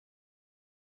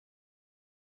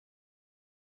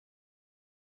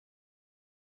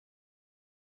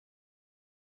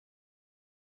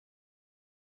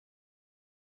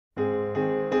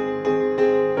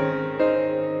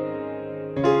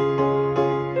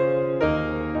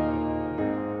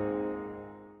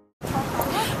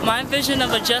My vision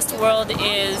of a just world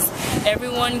is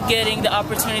everyone getting the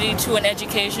opportunity to an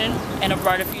education and a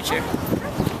brighter future.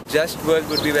 Just world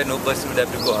would be where no person would have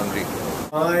to go hungry.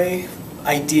 My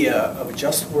idea of a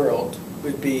just world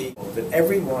would be that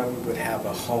everyone would have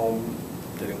a home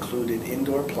that included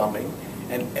indoor plumbing,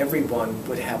 and everyone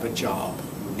would have a job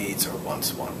who needs or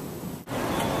wants one.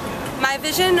 My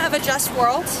vision of a just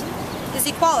world is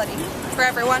equality for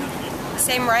everyone.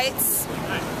 Same rights,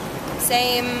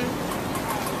 same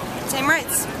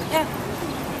rights, yeah.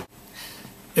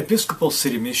 Episcopal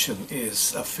City Mission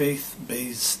is a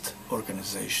faith-based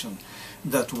organization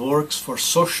that works for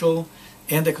social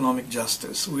and economic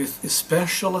justice with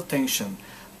special attention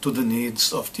to the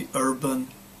needs of the urban,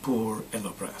 poor, and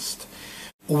oppressed.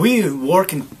 We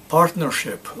work in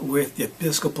partnership with the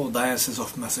Episcopal Diocese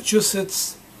of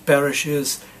Massachusetts,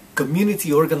 parishes,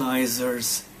 community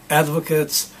organizers,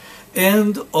 advocates,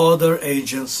 and other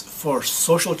agents for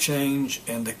social change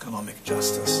and economic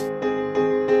justice.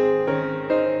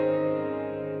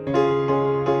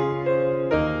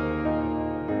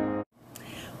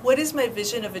 What is my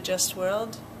vision of a just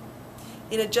world?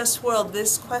 In a just world,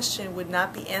 this question would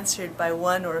not be answered by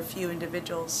one or a few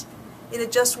individuals. In a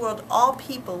just world, all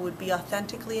people would be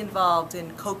authentically involved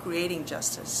in co-creating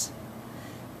justice.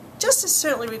 Justice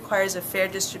certainly requires a fair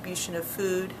distribution of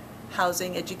food,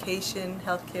 housing, education,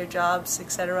 healthcare, jobs,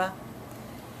 etc.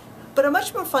 But a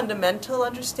much more fundamental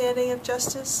understanding of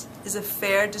justice is a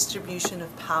fair distribution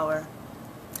of power.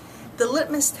 The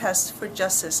litmus test for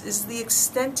justice is the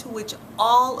extent to which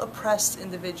all oppressed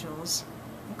individuals,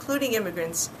 including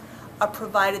immigrants, are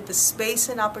provided the space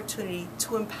and opportunity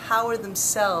to empower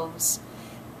themselves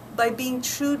by being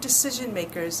true decision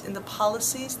makers in the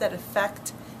policies that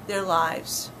affect their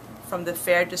lives, from the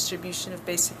fair distribution of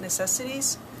basic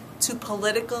necessities to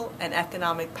political and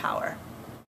economic power.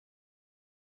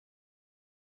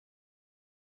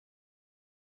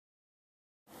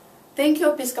 Thank you,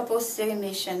 Episcopal City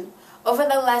Mission. Over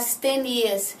the last 10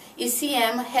 years,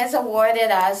 ECM has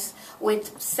awarded us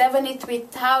with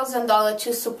 $73,000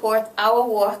 to support our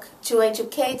work to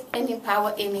educate and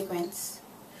empower immigrants.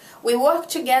 We work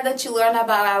together to learn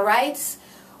about our rights.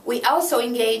 We also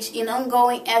engage in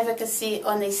ongoing advocacy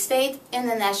on a state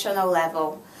and a national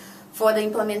level for the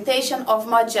implementation of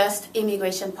more just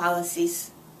immigration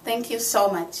policies. Thank you so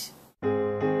much.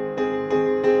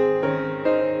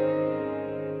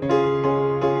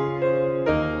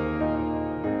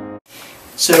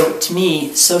 So to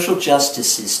me, social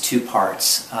justice is two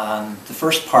parts. The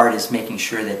first part is making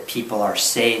sure that people are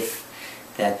safe,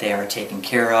 that they are taken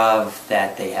care of,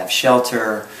 that they have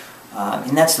shelter,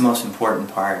 and that's the most important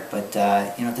part. But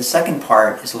the second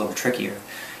part is a little trickier,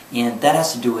 and that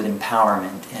has to do with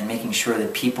empowerment and making sure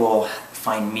that people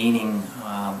find meaning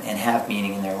and have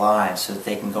meaning in their lives so that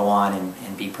they can go on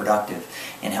and be productive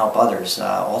and help others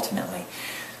ultimately.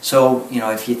 So,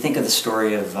 if you think of the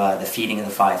story of the feeding of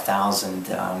the 5,000,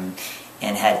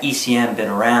 and had ECM been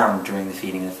around during the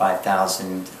feeding of the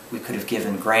 5,000, we could have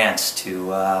given grants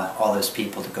to all those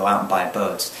people to go out and buy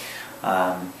boats.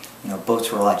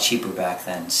 Boats were a lot cheaper back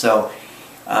then. So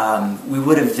we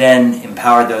would have then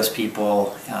empowered those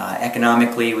people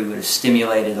economically, we would have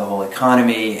stimulated the whole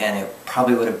economy, and it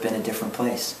probably would have been a different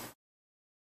place.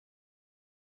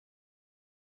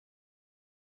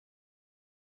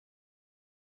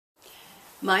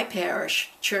 My parish,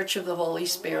 Church of the Holy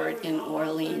Spirit in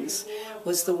Orleans,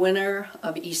 was the winner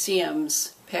of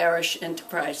ECM's Parish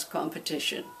Enterprise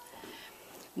Competition.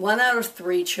 1 out of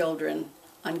 3 children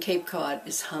on Cape Cod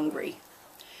is hungry.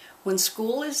 When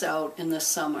school is out in the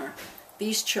summer,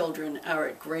 these children are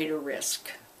at greater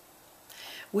risk.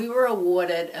 We were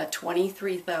awarded a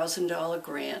 $23,000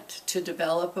 grant to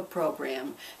develop a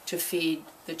program to feed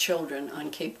the children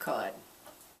on Cape Cod.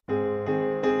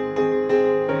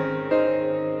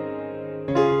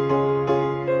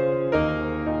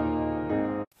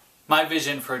 My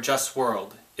vision for a just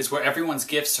world is where everyone's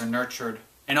gifts are nurtured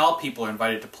and all people are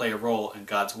invited to play a role in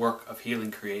God's work of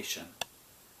healing creation.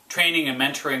 Training and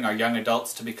mentoring our young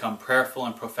adults to become prayerful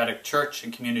and prophetic church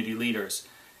and community leaders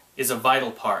is a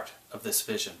vital part of this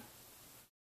vision.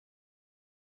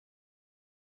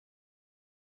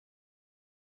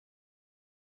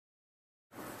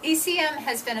 ECM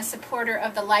has been a supporter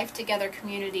of the Life Together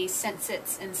community since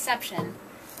its inception.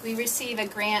 We receive a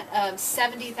grant of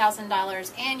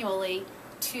 $70,000 annually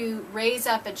to raise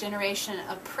up a generation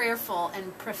of prayerful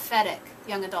and prophetic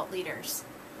young adult leaders.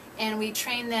 And we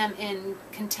train them in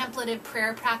contemplative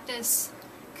prayer practice,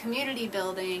 community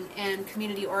building, and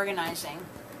community organizing,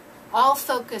 all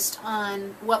focused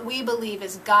on what we believe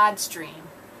is God's dream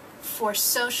for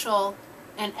social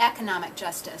and economic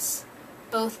justice,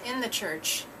 both in the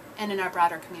church and in our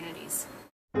broader communities.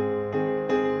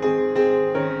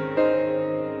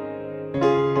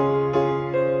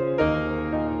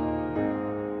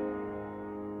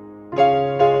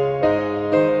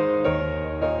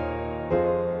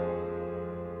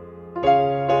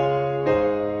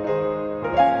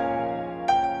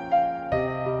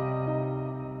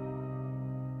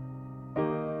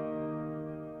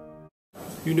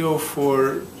 You know,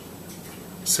 for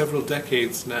several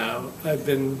decades now, I've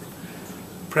been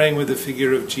praying with the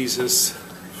figure of Jesus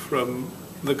from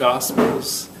the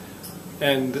Gospels,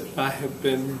 and I have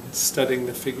been studying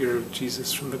the figure of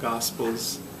Jesus from the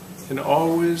Gospels, and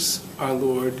always our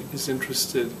Lord is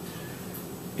interested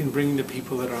in bringing the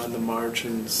people that are on the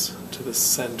margins to the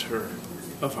center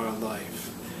of our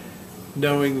life,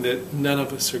 knowing that none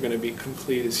of us are going to be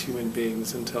complete as human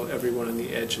beings until everyone on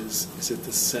the edges is at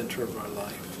the center of our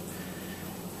life.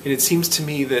 And it seems to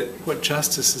me that what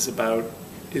justice is about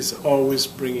is always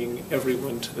bringing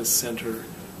everyone to the center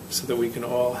so that we can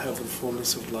all have the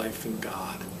fullness of life in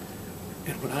God.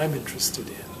 And what I'm interested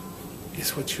in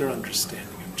is what's your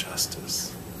understanding of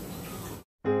justice?